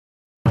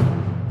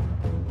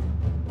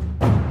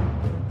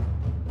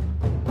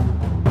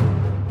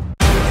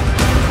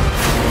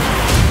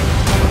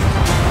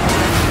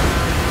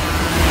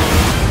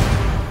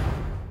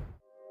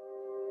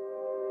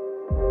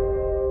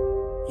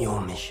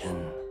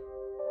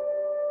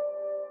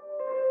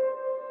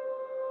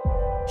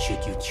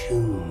should you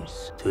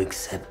choose to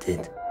accept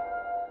it.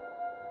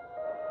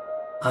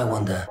 I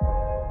wonder,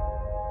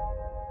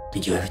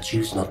 did you ever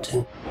choose not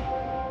to?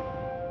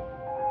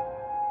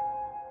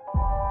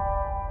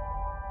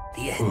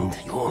 The end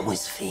you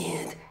always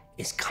feared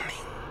is coming.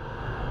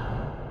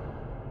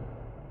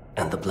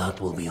 And the blood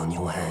will be on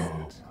your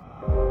hands.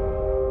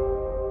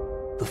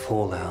 The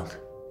fallout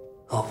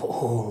of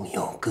all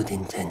your good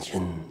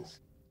intentions.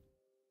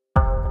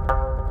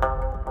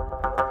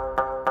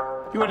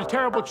 You had a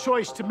terrible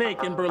choice to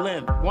make in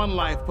Berlin. One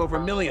life over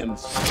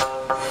millions.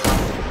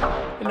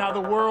 And now the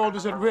world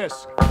is at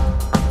risk.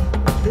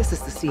 This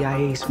is the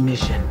CIA's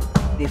mission.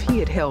 If he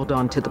had held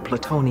on to the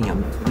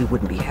plutonium, we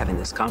wouldn't be having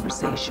this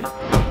conversation.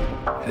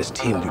 His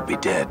team would be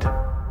dead.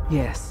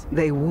 Yes,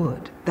 they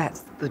would.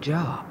 That's the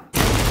job.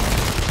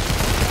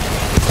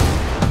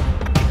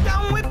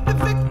 Down with the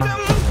victim.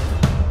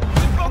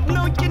 We both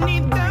know you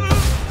need them.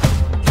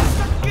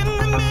 Stuck in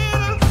the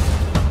middle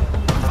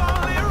of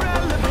all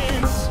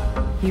irrelevance.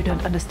 You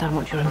don't understand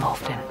what you're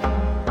involved in.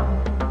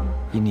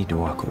 You need to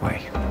walk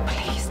away.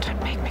 Please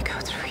don't make me go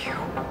through you.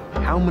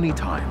 How many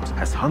times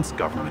has Hunt's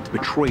government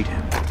betrayed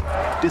him,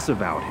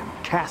 disavowed him,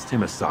 cast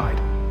him aside?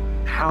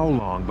 How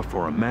long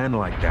before a man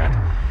like that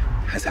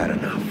has had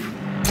enough?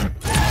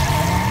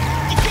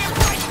 You can't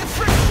fight the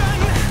friction.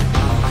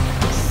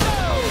 So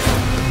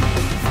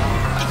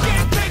you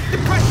can't take the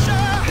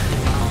pressure.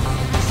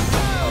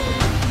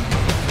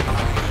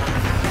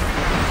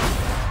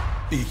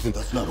 So Ethan,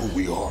 that's not who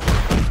we are.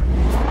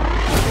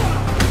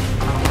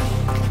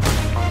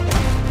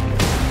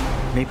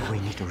 Maybe we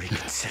need to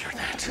reconsider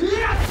that.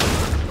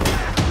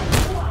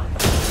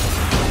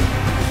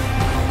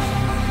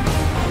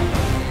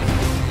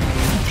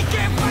 you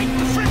can't fight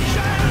the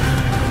friction.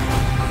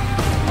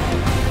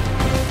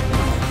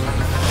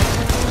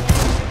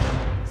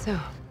 So,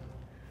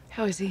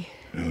 how is he?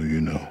 Hell,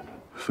 you know.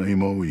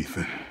 Same old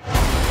Ethan.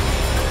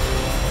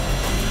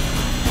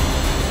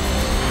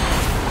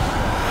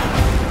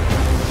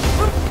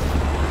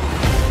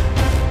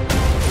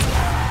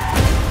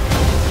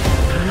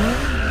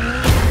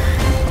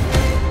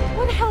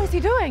 What the hell is he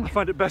doing? I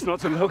find it best not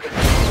to look.